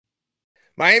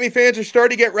Miami fans are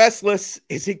starting to get restless.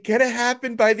 Is it going to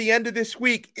happen by the end of this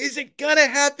week? Is it going to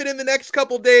happen in the next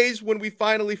couple days when we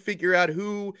finally figure out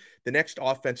who the next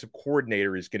offensive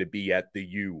coordinator is going to be at the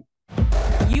U?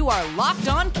 You are Locked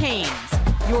On Canes,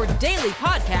 your daily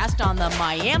podcast on the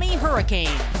Miami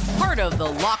Hurricanes, part of the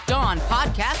Locked On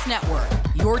Podcast Network,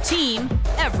 your team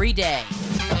every day.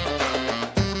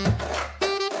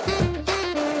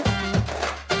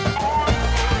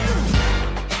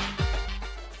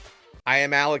 I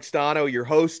am Alex Dono, your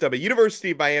host. I'm a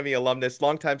University of Miami alumnus,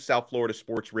 longtime South Florida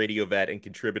sports radio vet, and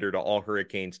contributor to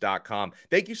allhurricanes.com.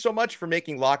 Thank you so much for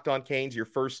making Locked On Canes your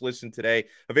first listen today.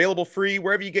 Available free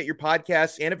wherever you get your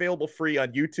podcasts and available free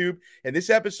on YouTube. And this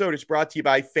episode is brought to you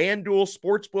by FanDuel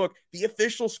Sportsbook, the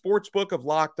official sportsbook of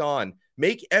Locked On.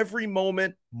 Make every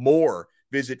moment more.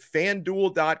 Visit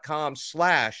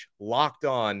FanDuel.com/Locked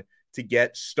On to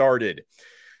get started.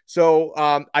 So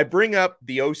I bring up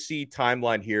the OC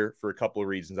timeline here for a couple of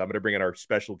reasons. I'm going to bring in our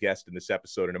special guest in this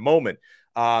episode in a moment.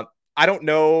 I don't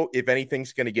know if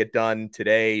anything's going to get done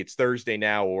today. It's Thursday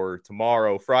now or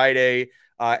tomorrow, Friday.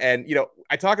 And, you know,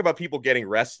 I talk about people getting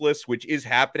restless, which is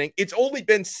happening. It's only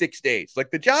been 6 days.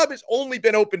 Like, the job has only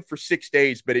been open for 6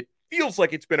 days, but it feels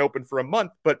like it's been open for a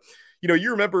month. But, you know,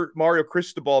 you remember Mario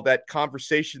Cristobal, that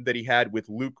conversation that he had with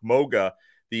Luke Moga,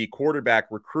 the quarterback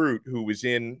recruit who was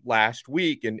in last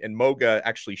week, and Moga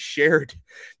actually shared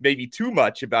maybe too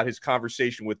much about his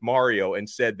conversation with Mario and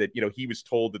said that, you know, he was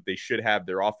told that they should have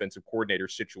their offensive coordinator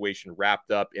situation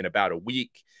wrapped up in about a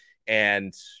week.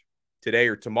 And today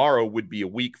or tomorrow would be a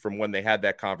week from when they had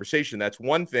that conversation. That's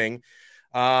one thing.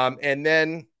 And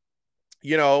then,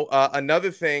 you know, another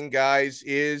thing, guys,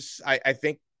 is I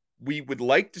think we would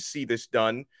like to see this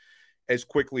done as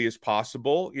quickly as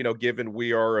possible, you know, given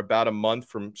we are about a month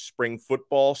from spring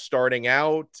football starting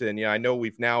out. And, yeah, I know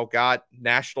we've now got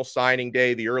National Signing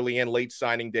Day, the early and late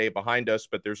signing day behind us,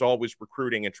 but there's always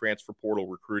recruiting and transfer portal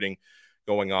recruiting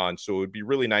going on. So it would be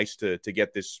really nice to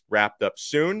get this wrapped up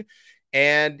soon.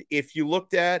 And if you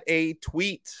looked at a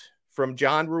tweet from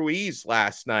John Ruiz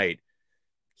last night,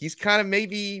 he's kind of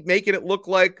maybe making it look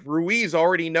like Ruiz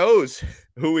already knows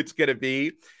who it's going to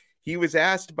be. He was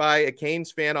asked by a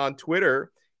Canes fan on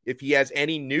Twitter if he has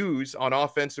any news on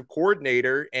offensive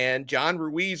coordinator, and John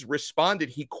Ruiz responded.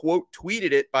 He quote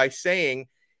tweeted it by saying,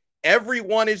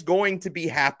 "Everyone is going to be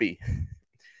happy."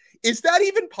 Is that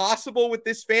even possible with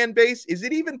this fan base? Is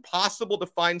it even possible to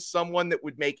find someone that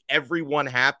would make everyone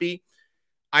happy?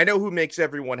 I know who makes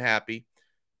everyone happy.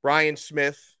 Brian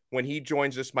Smith, when he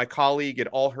joins us, my colleague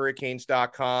at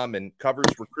allhurricanes.com and covers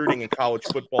recruiting and college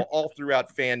football all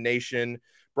throughout Fan Nation.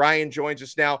 Brian joins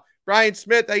us now. Brian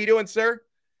Smith, how you doing, sir?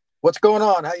 What's going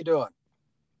on? How you doing?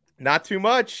 Not too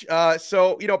much.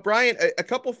 So, you know, Brian, a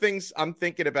couple things I'm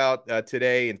thinking about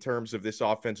today in terms of this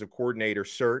offensive coordinator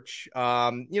search.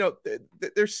 You know,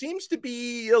 there seems to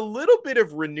be a little bit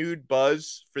of renewed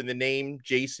buzz for the name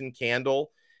Jason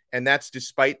Candle, and that's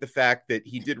despite the fact that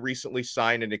he did recently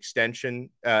sign an extension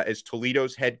as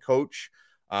Toledo's head coach.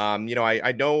 You know,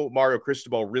 I know Mario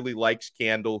Cristobal really likes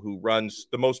Candle, who runs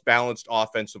the most balanced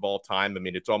offense of all time. I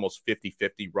mean, it's almost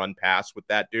 50-50 run pass with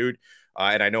that dude.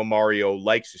 And I know Mario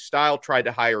likes his style, tried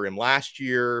to hire him last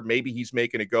year. Maybe he's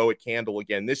making a go at Candle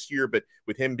again this year, but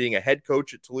with him being a head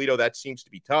coach at Toledo, that seems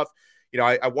to be tough. You know,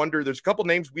 I wonder, there's a couple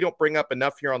names we don't bring up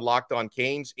enough here on Locked On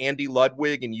Canes. Andy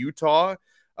Ludwig in Utah.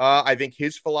 I think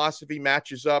his philosophy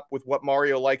matches up with what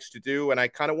Mario likes to do. And I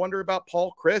kind of wonder about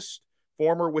Paul Chryst,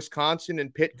 former Wisconsin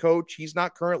and Pitt coach. He's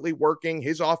not currently working.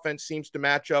 His offense seems to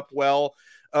match up well.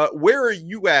 Where are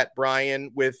you at,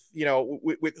 Brian, with, you know,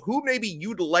 with who maybe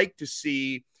you'd like to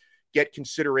see get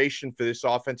consideration for this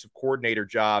offensive coordinator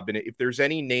job? And if there's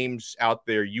any names out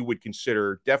there you would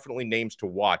consider, definitely names to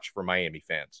watch for Miami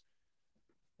fans.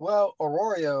 Well,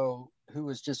 Arroyo, who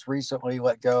was just recently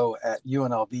let go at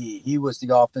UNLV, he was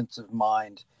the offensive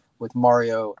mind with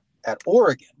Mario at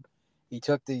Oregon. He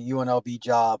took the UNLV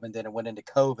job, and then it went into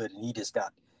COVID, and he just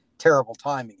got terrible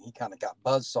timing. He kind of got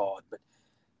buzzsawed. But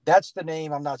that's the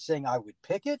name. I'm not saying I would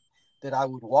pick it, that I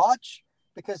would watch,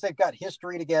 because they've got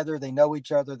history together. They know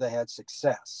each other. They had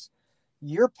success.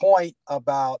 Your point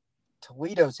about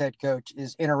Toledo's head coach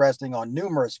is interesting on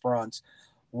numerous fronts.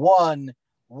 One,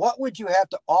 what would you have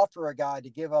to offer a guy to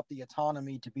give up the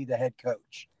autonomy to be the head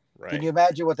coach? Right. Can you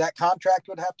imagine what that contract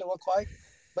would have to look like?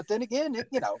 But then again,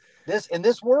 you know, in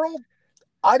this world,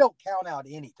 I don't count out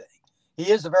anything.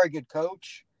 He is a very good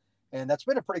coach, and that's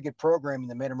been a pretty good program in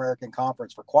the Mid-American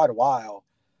Conference for quite a while.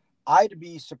 I'd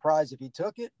be surprised if he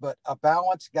took it, but a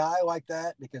balanced guy like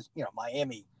that, because, you know,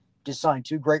 Miami just signed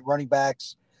two great running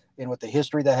backs, and with the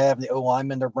history they have, the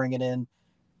O-linemen they're bringing in,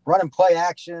 running play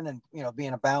action and,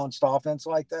 being a balanced offense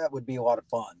like that would be a lot of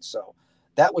fun. So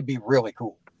that would be really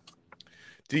cool.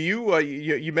 Do you,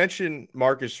 you mentioned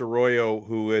Marcus Arroyo,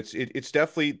 who it's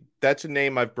definitely, that's a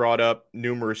name I've brought up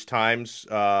numerous times.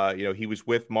 He was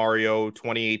with Mario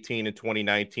 2018 and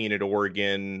 2019 at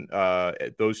Oregon.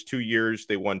 Those 2 years,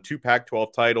 they won 2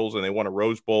 Pac-12 titles and they won a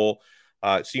Rose Bowl.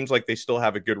 It seems like they still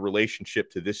have a good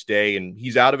relationship to this day, and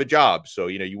he's out of a job. So,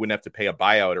 you wouldn't have to pay a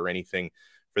buyout or anything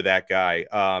for that guy.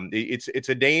 It's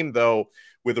a name, though,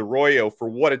 with Arroyo, for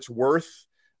what it's worth.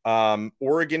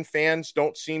 Oregon fans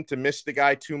don't seem to miss the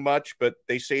guy too much, but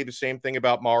they say the same thing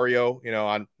about Mario.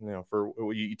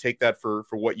 For you take that for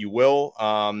what you will.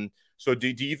 So do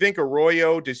you think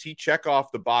Arroyo, does he check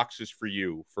off the boxes for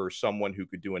you for someone who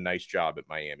could do a nice job at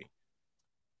Miami?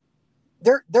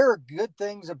 There are good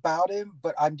things about him,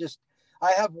 but I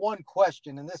have one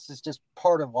question, and this is just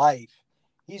part of life.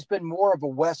 He's been more of a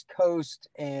West Coast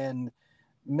and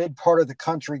mid part of the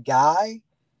country guy.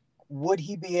 Would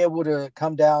he be able to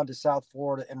come down to South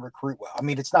Florida and recruit well? I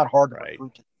mean, it's not hard to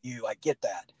recruit to you. I get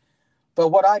that. But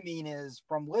what I mean is,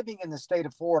 from living in the state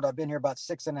of Florida, I've been here about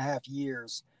 6.5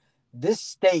 years. This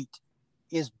state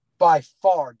is by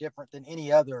far different than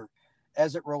any other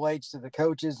as it relates to the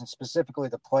coaches and specifically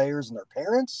the players and their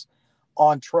parents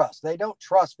on trust. They don't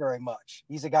trust very much.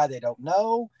 He's a guy they don't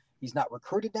know. He's not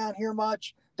recruited down here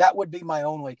much. That would be my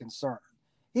only concern.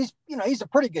 He's a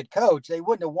pretty good coach. They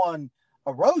wouldn't have won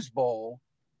a Rose Bowl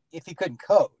if he couldn't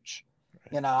coach.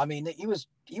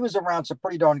 He was around some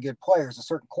pretty darn good players, a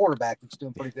certain quarterback that's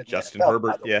doing pretty good. Justin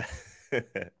Herbert, yeah.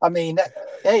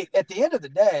 Hey, at the end of the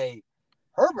day,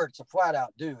 Herbert's a flat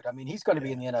out dude. I mean, he's going to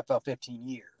be in the NFL 15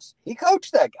 years. He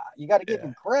coached that guy. You got to give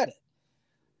him credit.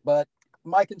 But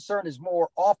my concern is more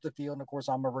off the field. And of course,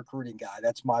 I'm a recruiting guy.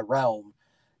 That's my realm.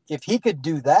 If he could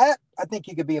do that, I think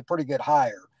he could be a pretty good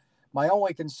hire. My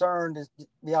only concern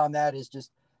beyond that is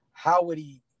just how would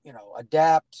he,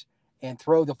 adapt and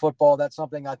throw the football. That's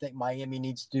something I think Miami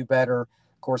needs to do better.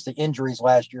 Of course, the injuries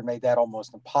last year made that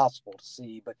almost impossible to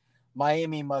see, but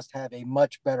Miami must have a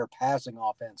much better passing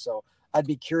offense. So I'd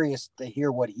be curious to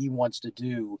hear what he wants to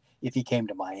do if he came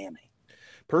to Miami.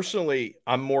 Personally,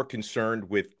 I'm more concerned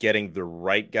with getting the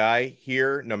right guy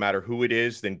here, no matter who it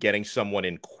is, than getting someone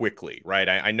in quickly, right?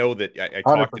 I know that I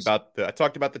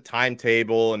talked about the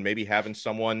timetable and maybe having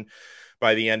someone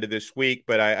by the end of this week,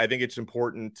 but I think it's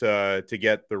important to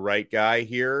get the right guy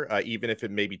here, even if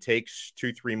it maybe takes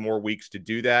 2-3 more weeks to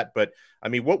do that. But I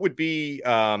mean, what would be,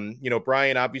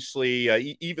 Brian,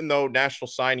 obviously, even though National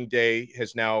Signing Day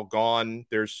has now gone,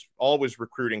 there's always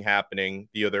recruiting happening.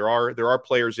 There are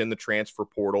players in the transfer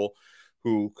portal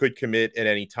who could commit at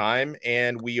any time,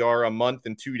 and we are a month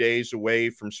and 2 days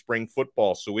away from spring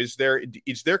football. So is there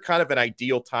kind of an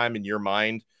ideal time in your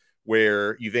mind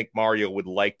where you think Mario would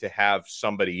like to have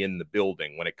somebody in the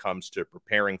building when it comes to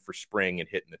preparing for spring and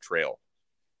hitting the trail?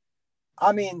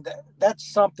 I mean,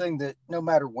 that's something that no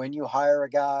matter when you hire a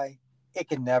guy, it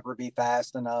can never be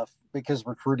fast enough because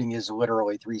recruiting is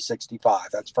literally 365.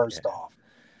 That's first off.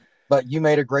 But you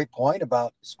made a great point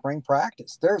about spring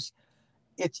practice.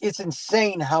 It's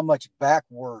insane how much back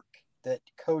work that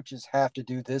coaches have to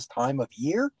do this time of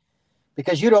year,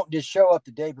 because you don't just show up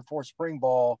the day before spring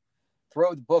ball,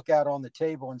 throw the book out on the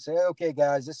table and say, okay,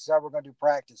 guys, this is how we're going to do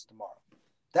practice tomorrow.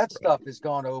 That stuff has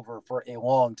gone over for a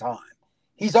long time.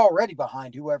 He's already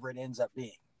behind whoever it ends up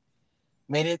being.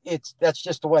 I mean, that's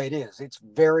just the way it is. It's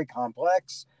very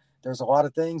complex. There's a lot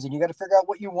of things, and you got to figure out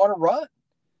what you want to run.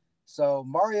 So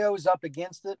Mario is up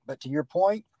against it, but to your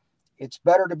point, it's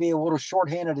better to be a little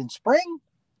shorthanded in spring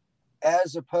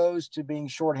as opposed to being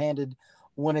shorthanded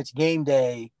when it's game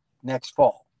day next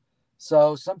fall.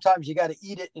 So sometimes you got to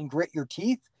eat it and grit your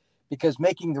teeth, because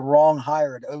making the wrong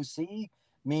hire at OC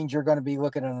means you're going to be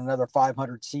looking at another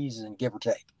 500 season, give or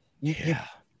take.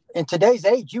 In today's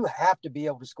age, you have to be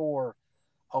able to score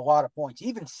a lot of points.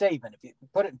 Even Saban, if you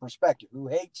put it in perspective, who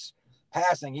hates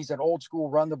passing, he's an old school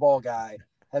run the ball guy,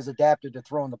 has adapted to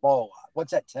throwing the ball a lot.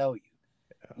 What's that tell you?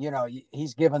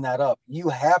 He's given that up. You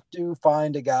have to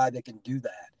find a guy that can do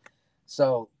that.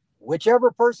 So whichever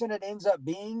person it ends up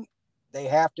being, they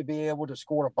have to be able to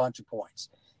score a bunch of points.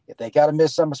 If they got to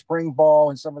miss some of spring ball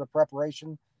and some of the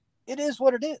preparation, it is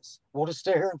what it is. We'll just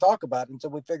stay here and talk about it until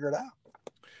we figure it out.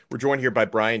 We're joined here by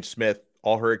Brian Smith,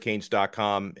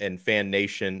 allhurricanes.com and Fan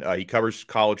Nation. He covers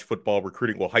college football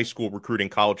recruiting, high school recruiting,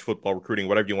 college football recruiting,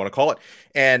 whatever you want to call it.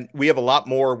 And we have a lot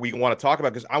more we want to talk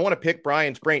about, because I want to pick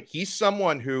Brian's brain. He's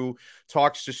someone who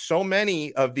talks to so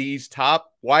many of these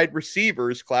top wide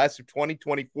receivers, class of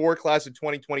 2024, class of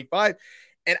 2025.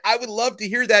 And I would love to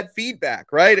hear that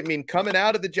feedback, right? I mean, coming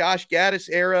out of the Josh Gattis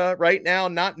era right now,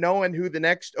 not knowing who the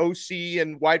next OC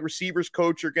and wide receivers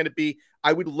coach are going to be,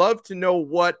 I would love to know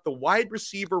what the wide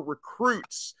receiver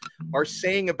recruits are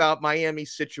saying about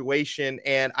Miami's situation.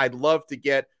 And I'd love to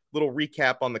get a little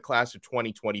recap on the class of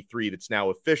 2023 that's now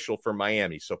official for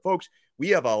Miami. So, folks, we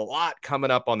have a lot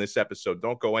coming up on this episode.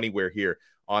 Don't go anywhere here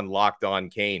on Locked On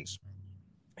Canes.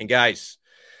 And guys,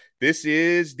 this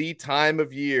is the time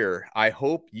of year. I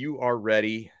hope you are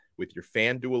ready with your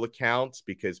FanDuel accounts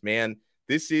because, man,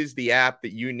 this is the app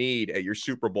that you need at your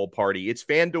Super Bowl party. It's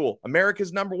FanDuel,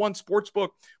 America's #1 sportsbook.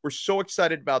 We're so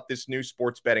excited about this new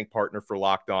sports betting partner for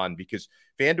Locked On because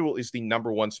FanDuel is the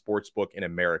 #1 sportsbook in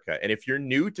America. And if you're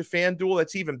new to FanDuel,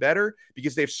 that's even better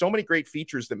because they have so many great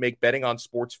features that make betting on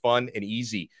sports fun and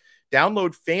easy.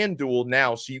 Download FanDuel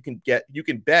now so you can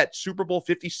bet Super Bowl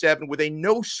 57 with a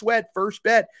no sweat first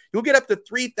bet. You'll get up to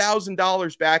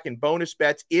 $3,000 back in bonus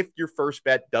bets if your first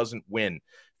bet doesn't win.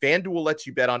 FanDuel lets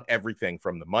you bet on everything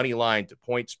from the money line to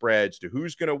point spreads to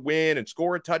who's going to win and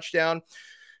score a touchdown.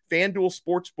 FanDuel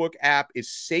Sportsbook app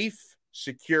is safe,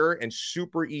 secure, and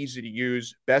super easy to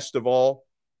use. Best of all,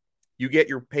 you get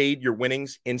your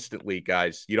winnings instantly,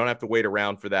 guys. You don't have to wait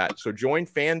around for that. So join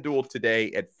FanDuel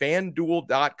today at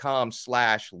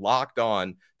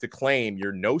FanDuel.com/lockedon to claim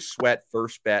your no sweat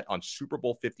first bet on Super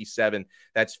Bowl 57.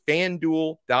 That's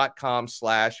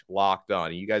FanDuel.com/lockedon.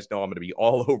 And you guys know I'm going to be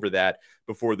all over that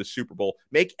before the Super Bowl.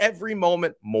 Make every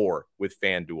moment more with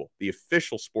FanDuel, the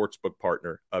official sportsbook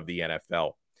partner of the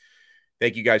NFL.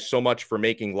 Thank you guys so much for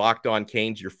making Locked On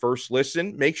Canes your first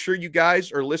listen. Make sure you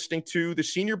guys are listening to the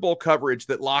Senior Bowl coverage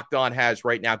that Locked On has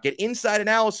right now. Get inside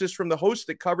analysis from the hosts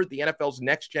that covered the NFL's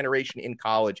next generation in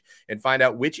college and find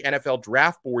out which NFL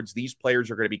draft boards these players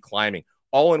are going to be climbing,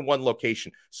 all in one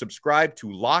location. Subscribe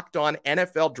to Locked On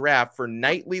NFL Draft for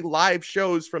nightly live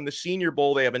shows from the Senior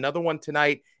Bowl. They have another one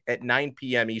tonight at 9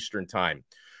 p.m. Eastern Time.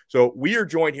 So we are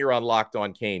joined here on Locked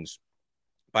On Canes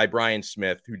by Brian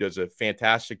Smith, who does a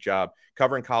fantastic job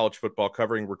covering college football,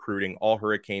 covering recruiting,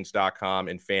 allhurricanes.com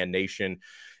and Fan Nation.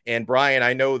 And Brian,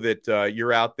 I know that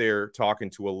you're out there talking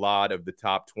to a lot of the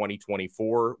top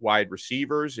 2024 wide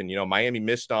receivers. And, Miami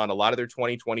missed on a lot of their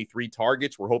 2023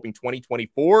 targets. We're hoping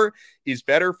 2024 is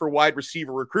better for wide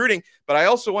receiver recruiting. But I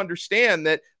also understand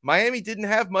that Miami didn't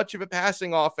have much of a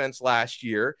passing offense last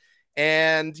year.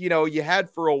 And, you had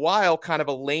for a while kind of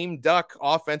a lame duck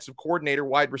offensive coordinator,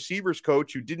 wide receivers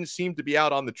coach who didn't seem to be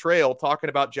out on the trail talking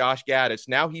about Josh Gattis.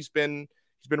 Now he's been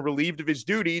relieved of his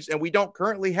duties, and we don't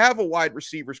currently have a wide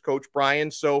receivers coach, Brian.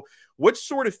 So what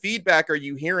sort of feedback are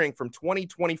you hearing from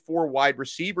 2024 wide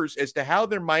receivers as to how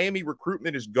their Miami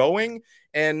recruitment is going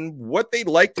and what they'd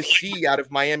like to see out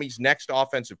of Miami's next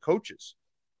offensive coaches?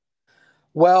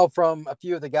 Well, from a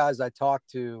few of the guys I talked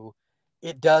to,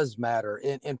 it does matter,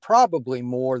 and probably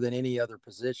more than any other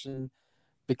position,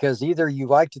 because either you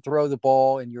like to throw the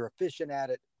ball and you're efficient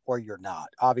at it or you're not.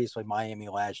 Obviously, Miami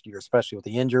last year, especially with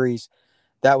the injuries,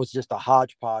 that was just a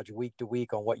hodgepodge week to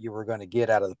week on what you were going to get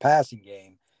out of the passing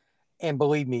game. And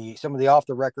believe me, some of the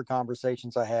off-the-record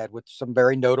conversations I had with some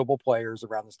very notable players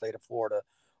around the state of Florida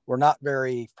were not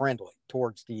very friendly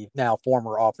towards the now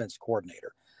former offense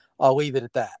coordinator. I'll leave it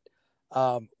at that.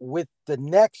 With the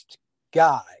next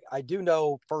guy, I do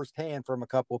know firsthand from a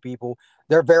couple of people,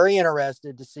 they're very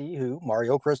interested to see who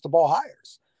Mario Cristobal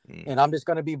hires. And I'm just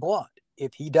going to be blunt.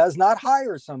 If he does not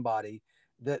hire somebody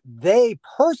that they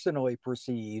personally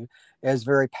perceive as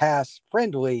very pass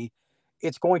friendly,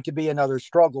 it's going to be another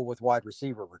struggle with wide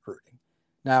receiver recruiting.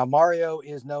 Now, Mario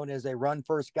is known as a run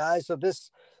first guy. So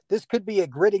this could be a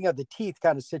gritting of the teeth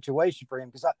kind of situation for him.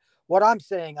 Because what I'm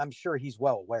saying, I'm sure he's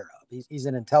well aware of. He's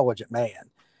an intelligent man.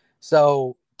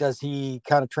 So does he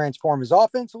kind of transform his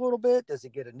offense a little bit? Does he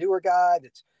get a newer guy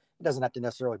it doesn't have to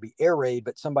necessarily be air raid,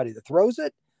 but somebody that throws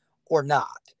it or not?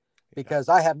 Because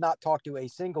I have not talked to a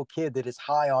single kid that is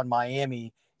high on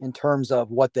Miami in terms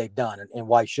of what they've done and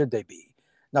why should they be.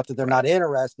 Not that they're not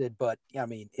interested, but I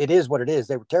mean, it is what it is.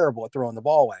 They were terrible at throwing the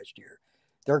ball last year.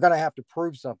 They're going to have to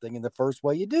prove something. And the first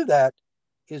way you do that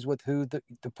is with who the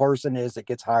person is that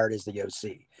gets hired as the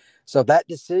OC. So that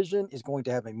decision is going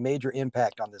to have a major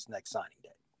impact on this next signing day.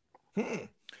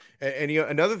 And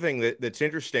another thing that's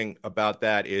interesting about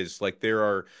that is like there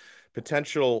are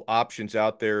potential options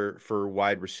out there for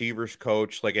wide receivers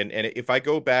coach. Like, and if I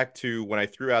go back to when I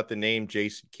threw out the name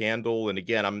Jason Candle, and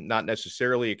again, I'm not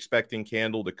necessarily expecting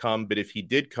Candle to come, but if he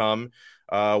did come,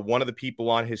 one of the people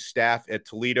on his staff at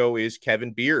Toledo is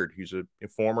Kevin Beard, who's a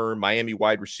former Miami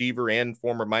wide receiver and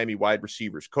former Miami wide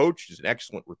receivers coach. He's an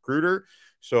excellent recruiter.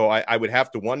 So I would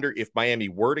have to wonder if Miami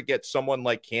were to get someone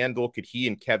like Candle, could he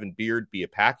and Kevin Beard be a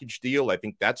package deal? I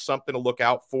think that's something to look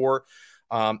out for.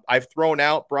 I've thrown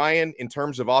out, Brian, in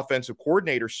terms of offensive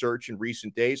coordinator search in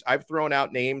recent days, I've thrown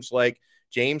out names like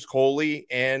James Coley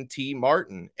and T.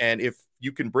 Martin. And if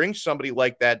you can bring somebody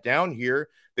like that down here,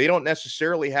 they don't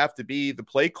necessarily have to be the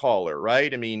play caller,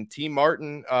 right? I mean, T.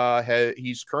 Martin,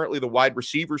 he's currently the wide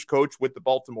receivers coach with the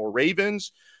Baltimore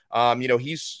Ravens.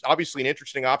 He's obviously an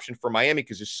interesting option for Miami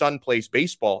because his son plays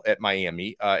baseball at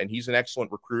Miami, and he's an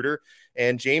excellent recruiter.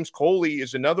 And James Coley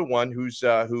is another one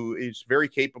who is very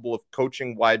capable of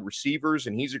coaching wide receivers,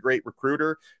 and he's a great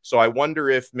recruiter. So I wonder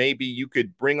if maybe you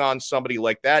could bring on somebody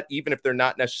like that, even if they're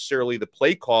not necessarily the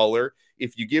play caller,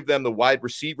 if you give them the wide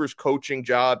receivers coaching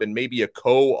job and maybe a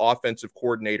co-offensive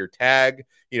coordinator tag,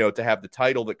 to have the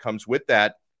title that comes with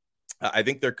that. I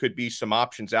think there could be some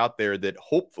options out there that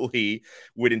hopefully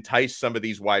would entice some of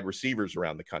these wide receivers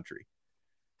around the country.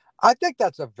 I think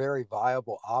that's a very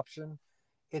viable option.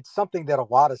 It's something that a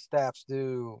lot of staffs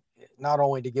do, not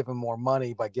only to give them more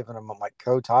money by giving them like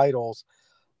co-titles,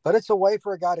 but it's a way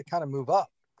for a guy to kind of move up.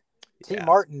 T.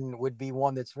 Martin would be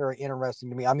one that's very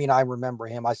interesting to me. I mean, I remember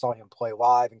him. I saw him play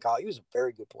live in college. He was a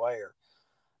very good player.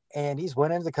 And he's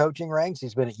went into the coaching ranks.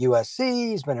 He's been at USC.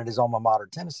 He's been at his alma mater,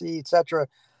 Tennessee, etc.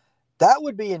 That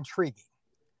would be intriguing.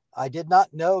 I did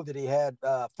not know that he had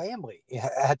family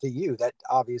at the U. That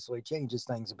obviously changes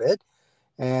things a bit.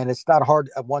 And it's not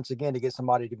hard, once again, to get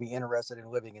somebody to be interested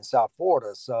in living in South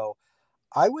Florida. So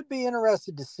I would be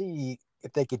interested to see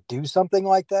if they could do something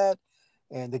like that.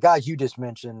 And the guys you just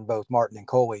mentioned, both Martin and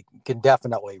Coley, can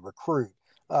definitely recruit.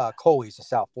 Coley's a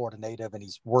South Florida native, and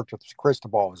he's worked with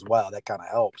Cristobal as well. That kind of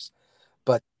helps.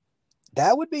 But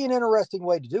that would be an interesting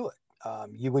way to do it.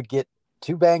 You would get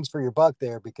two bangs for your buck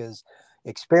there because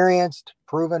experienced,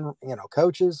 proven,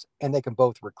 coaches, and they can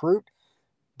both recruit.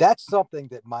 That's something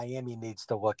that Miami needs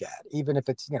to look at. Even if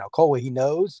it's, Coley, he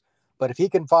knows, but if he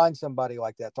can find somebody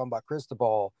like that, talking about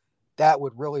Cristobal, that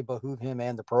would really behoove him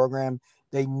and the program.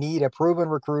 They need a proven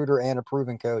recruiter and a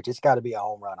proven coach. It's got to be a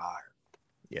home run hire.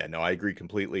 Yeah, no, I agree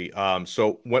completely.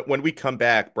 So when we come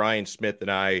back, Brian Smith and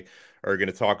I are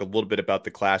going to talk a little bit about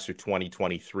the class of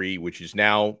 2023, which is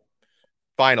now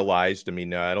finalized. I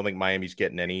mean, I don't think Miami's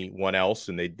getting anyone else,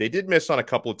 and they did miss on a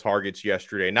couple of targets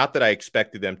yesterday. Not that I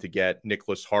expected them to get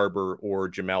Nicholas Harbor or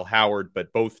Jamel Howard,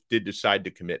 but both did decide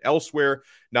to commit elsewhere.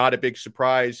 Not a big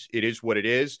surprise. It is what it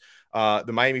is.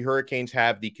 The Miami Hurricanes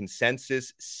have the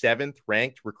consensus 7th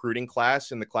ranked recruiting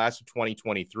class in the class of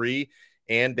 2023.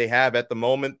 And they have at the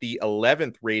moment the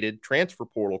 11th rated transfer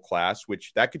portal class,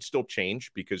 which that could still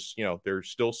change because, there's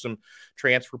still some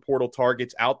transfer portal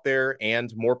targets out there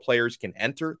and more players can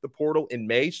enter the portal in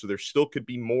May. So there still could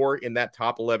be more in that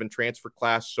top 11 transfer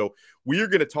class. So we're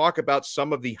going to talk about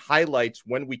some of the highlights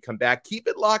when we come back. Keep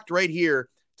it locked right here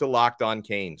to Locked On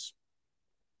Canes.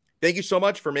 Thank you so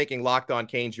much for making Locked On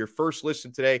Canes your first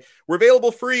listen today. We're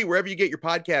available free wherever you get your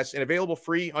podcasts and available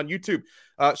free on YouTube.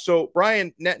 So,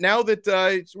 Brian, now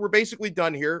that we're basically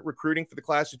done here recruiting for the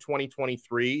class of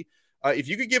 2023, if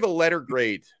you could give a letter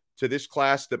grade to this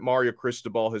class that Mario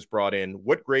Cristobal has brought in,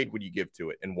 what grade would you give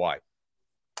to it and why?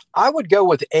 I would go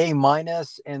with A-,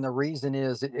 and the reason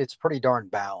is it's pretty darn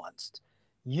balanced.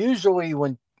 Usually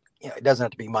when, it doesn't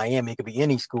have to be Miami, it could be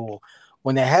any school.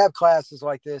 When they have classes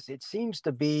like this, it seems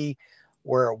to be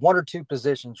where one or two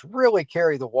positions really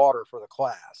carry the water for the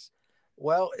class.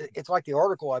 Well, it's like the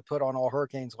article I put on All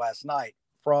Hurricanes last night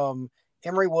from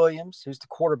Emory Williams, who's the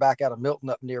quarterback out of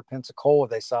Milton up near Pensacola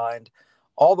they signed,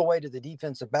 all the way to the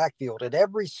defensive backfield. At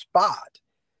every spot,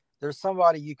 there's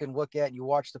somebody you can look at and you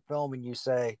watch the film and you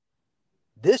say,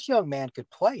 this young man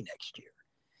could play next year.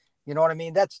 You know what I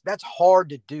mean? That's hard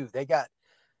to do. They got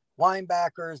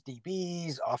linebackers,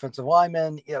 DBs, offensive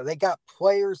linemen, they got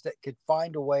players that could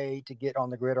find a way to get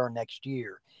on the gridiron next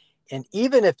year. And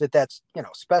even if that's,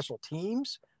 special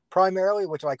teams primarily,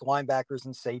 which like linebackers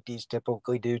and safeties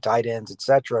typically do, tight ends,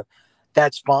 etc.,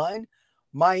 that's fine.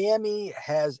 Miami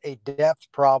has a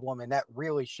depth problem, and that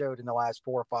really showed in the last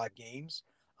 4 or 5 games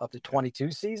of the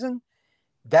 22 season.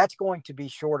 That's going to be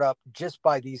shored up just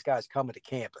by these guys coming to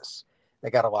campus. They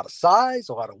got a lot of size,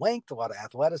 a lot of length, a lot of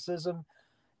athleticism.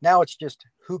 Now it's just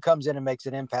who comes in and makes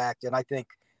an impact. And I think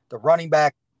the running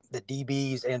back, the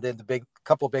DBs, and then the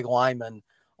couple of big linemen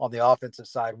on the offensive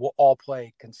side will all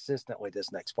play consistently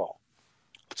this next fall.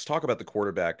 Let's talk about the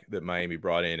quarterback that Miami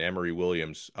brought in, Emory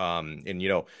Williams.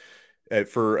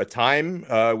 For a time,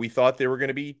 we thought there were going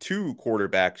to be two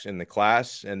quarterbacks in the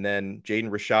class, and then Jaden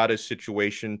Rashada's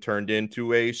situation turned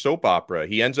into a soap opera.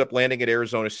 He ends up landing at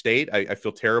Arizona State. I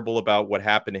feel terrible about what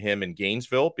happened to him in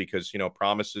Gainesville because,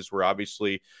 promises were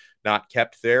obviously not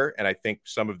kept there. And I think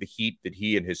some of the heat that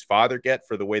he and his father get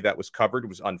for the way that was covered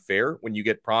was unfair when you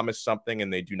get promised something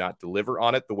and they do not deliver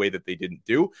on it the way that they didn't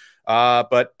do.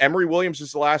 But Emory Williams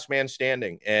is the last man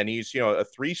standing, and he's, a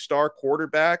 3-star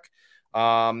quarterback.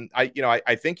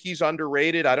 I think he's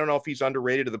underrated. I don't know if he's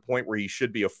underrated to the point where he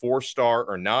should be a 4-star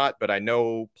or not, but I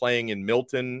know playing in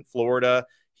Milton, Florida,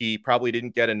 he probably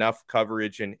didn't get enough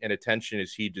coverage and attention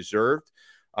as he deserved.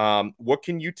 What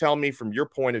can you tell me from your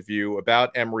point of view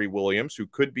about Emory Williams, who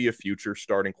could be a future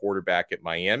starting quarterback at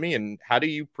Miami, and how do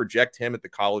you project him at the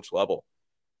college level?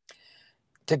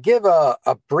 To give a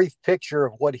brief picture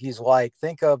of what he's like,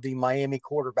 think of the Miami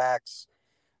quarterbacks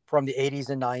from the 80s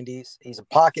and 90s. He's a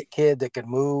pocket kid that can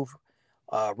move,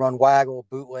 run waggle,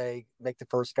 bootleg, make the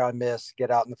first guy miss, get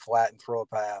out in the flat and throw a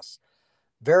pass.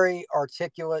 Very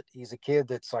articulate. He's a kid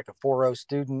that's like a 4.0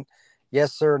 student.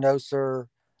 Yes, sir. No, sir.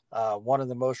 One of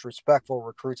the most respectful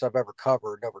recruits I've ever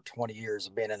covered in over 20 years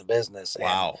of being in the business.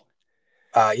 Wow.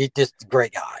 And, he's just a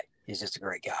great guy. He's just a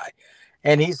great guy.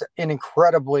 And he's an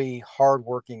incredibly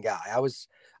hardworking guy.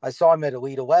 I saw him at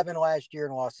Elite 11 last year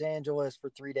in Los Angeles for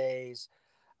 3 days.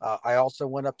 I also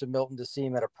went up to Milton to see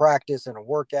him at a practice and a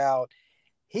workout.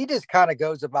 He just kind of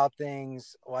goes about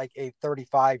things like a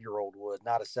 35-year-old would,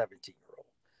 not a 17-year-old.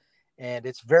 And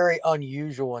it's very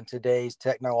unusual in today's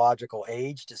technological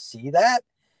age to see that.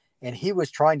 And he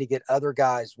was trying to get other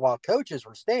guys, while coaches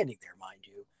were standing there, mind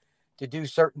you, to do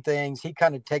certain things. He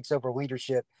kind of takes over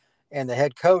leadership. And the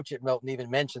head coach at Milton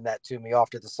even mentioned that to me off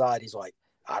to the side. He's like,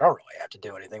 I don't really have to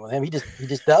do anything with him. He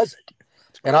just does it.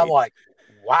 And I'm like,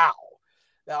 wow.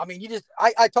 I mean,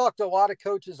 I talk to a lot of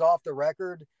coaches off the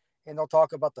record, and they'll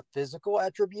talk about the physical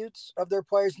attributes of their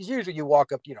players. Because usually you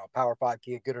walk up, a Power 5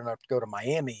 kid good enough to go to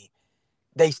Miami,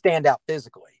 they stand out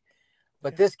physically.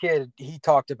 But this kid, he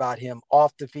talked about him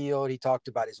off the field. He talked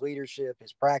about his leadership,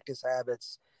 his practice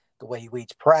habits, the way he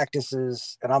leads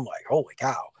practices. And I'm like, holy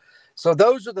cow. So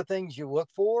those are the things you look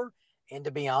for. And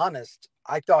to be honest,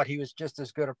 I thought he was just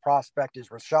as good a prospect as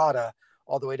Rashada,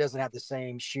 although he doesn't have the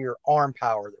same sheer arm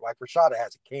power that like Rashada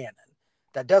has a cannon.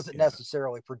 That doesn't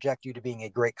necessarily project you to being a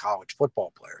great college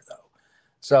football player, though.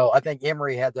 So I think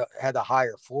Emory had the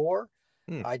higher floor.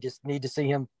 I just need to see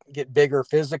him get bigger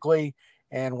physically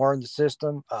and learn the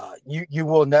system. You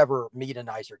will never meet a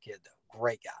nicer kid, though.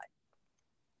 Great guy.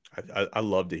 I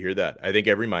love to hear that. I think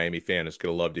every Miami fan is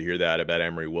going to love to hear that about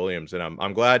Emory Williams. And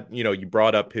I'm glad, you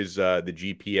brought up his the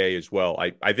GPA as well.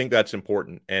 I think that's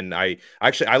important. And I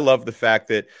love the fact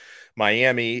that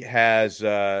Miami has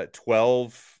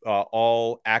 12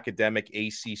 all academic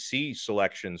ACC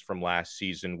selections from last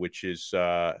season, which is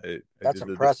that's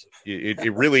impressive.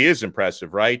 It really is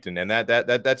impressive, right? And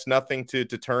that's nothing to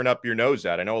turn up your nose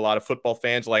at. I know a lot of football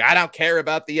fans are like, I don't care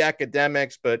about the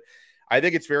academics, but I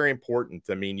think it's very important.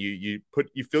 I mean, you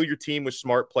fill your team with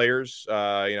smart players.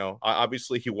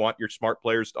 Obviously you want your smart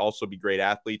players to also be great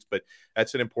athletes, but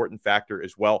that's an important factor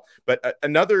as well. But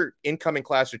another incoming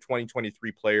class of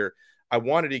 2023 player I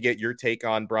wanted to get your take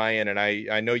on, Brian, and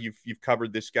I know you've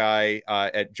covered this guy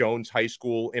at Jones High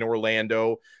School in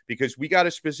Orlando, because we got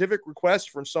a specific request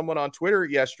from someone on Twitter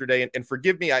yesterday, and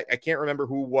forgive me, I can't remember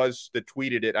who was that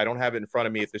tweeted it. I don't have it in front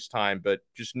of me at this time, but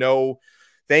just know.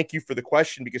 Thank you for the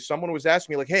question, because someone was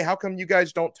asking me like, hey, how come you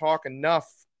guys don't talk enough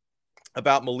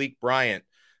about Malik Bryant,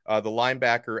 the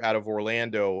linebacker out of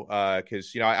Orlando?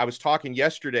 Because, I was talking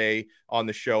yesterday on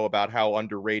the show about how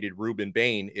underrated Ruben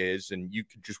Bain is, and you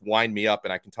could just wind me up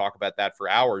and I can talk about that for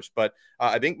hours. But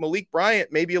I think Malik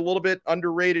Bryant may be a little bit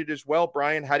underrated as well.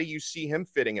 Brian, how do you see him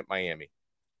fitting at Miami?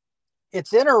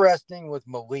 It's interesting with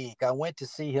Malik. I went to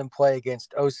see him play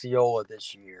against Osceola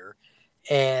this year,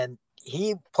 and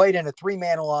he played in a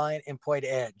 3-man line and played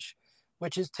edge,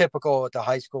 which is typical at the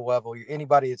high school level.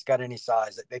 Anybody that's got any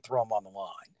size, they throw him on the line.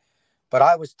 But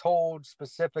I was told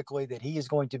specifically that he is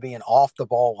going to be an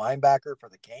off-the-ball linebacker for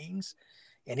the Canes,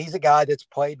 and he's a guy that's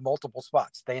played multiple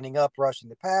spots, standing up, rushing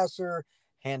the passer,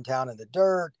 hand down in the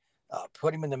dirt,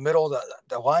 put him in the middle of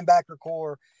the linebacker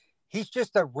core. He's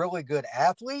just a really good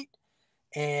athlete.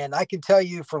 And I can tell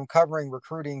you from covering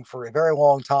recruiting for a very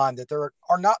long time that there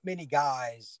are not many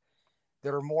guys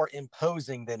that are more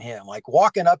imposing than him. Like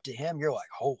walking up to him, you're like,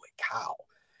 holy cow.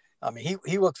 I mean,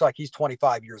 he looks like he's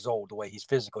 25 years old the way he's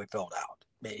physically filled out.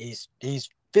 I mean, he's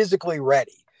physically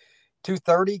ready.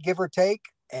 230, give or take,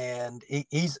 and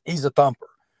he's a thumper.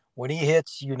 When he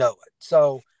hits, you know it.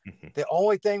 So the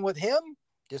only thing with him,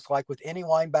 just like with any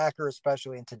linebacker,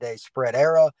 especially in today's spread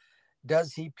era,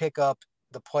 does he pick up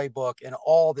the playbook and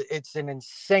it's an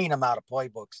insane amount of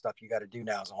playbook stuff you got to do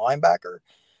now as a linebacker,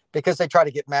 because they try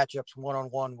to get matchups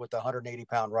one-on-one with a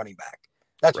 180-pound running back.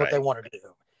 That's what they want to do.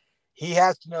 He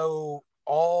has to know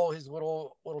all his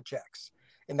little checks.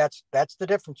 And that's the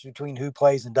difference between who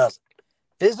plays and doesn't.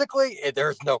 Physically,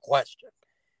 there's no question.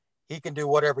 He can do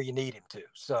whatever you need him to.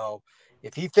 So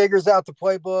if he figures out the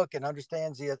playbook and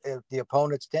understands the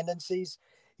opponent's tendencies,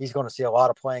 he's going to see a lot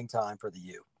of playing time for the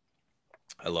U.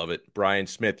 I love it. Brian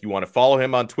Smith. You want to follow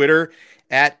him on Twitter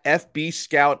at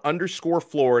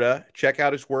FBScout_Florida. Check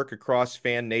out his work across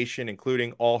Fan Nation,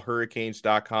 including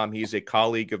allhurricanes.com. He's a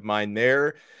colleague of mine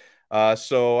there.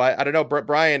 So I don't know,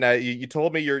 Brian, you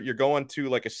told me you're going to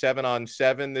like a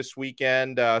 7-on-7 this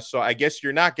weekend. So I guess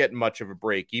you're not getting much of a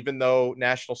break, even though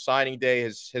National Signing Day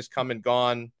has come and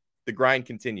gone. The grind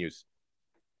continues.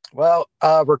 Well,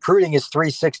 recruiting is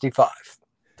 365.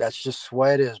 That's just the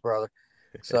way it is, brother.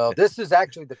 So this is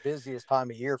actually the busiest time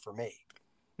of year for me.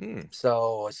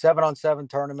 So a 7-on-7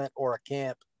 tournament or a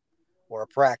camp or a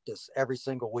practice every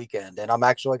single weekend. And I'm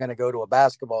actually going to go to a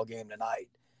basketball game tonight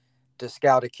to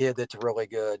scout a kid that's really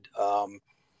good,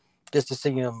 just to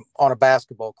see him on a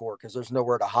basketball court, because there's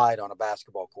nowhere to hide on a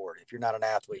basketball court. If you're not an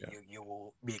athlete, you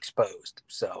will be exposed.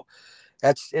 So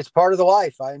it's part of the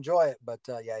life. I enjoy it, but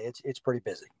it's pretty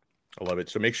busy. I love it.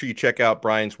 So make sure you check out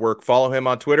Brian's work. Follow him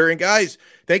on Twitter. And guys,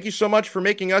 thank you so much for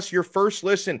making us your first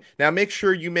listen. Now make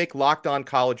sure you make Locked On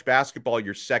College Basketball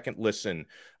your second listen.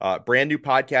 Brand new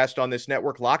podcast on this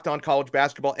network, Locked On College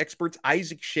Basketball. Experts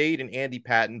Isaac Shade and Andy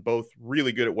Patton, both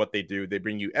really good at what they do. They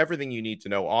bring you everything you need to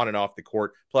know on and off the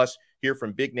court. Plus, hear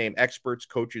from big-name experts,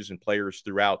 coaches, and players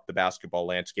throughout the basketball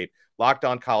landscape. Locked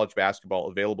On College Basketball,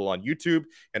 available on YouTube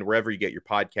and wherever you get your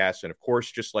podcasts. And, of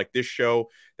course, just like this show,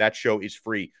 that show is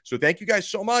free. So thank you guys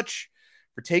so much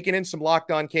for taking in some Locked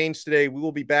On Canes today. We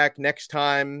will be back next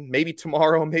time, maybe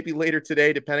tomorrow, maybe later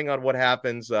today, depending on what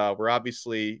happens. We're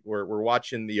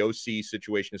watching the OC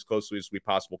situation as closely as we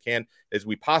possibly can.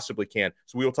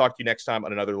 So we will talk to you next time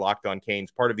on another Locked On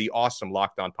Canes, part of the awesome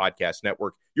Locked On Podcast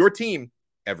Network, your team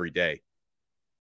every day.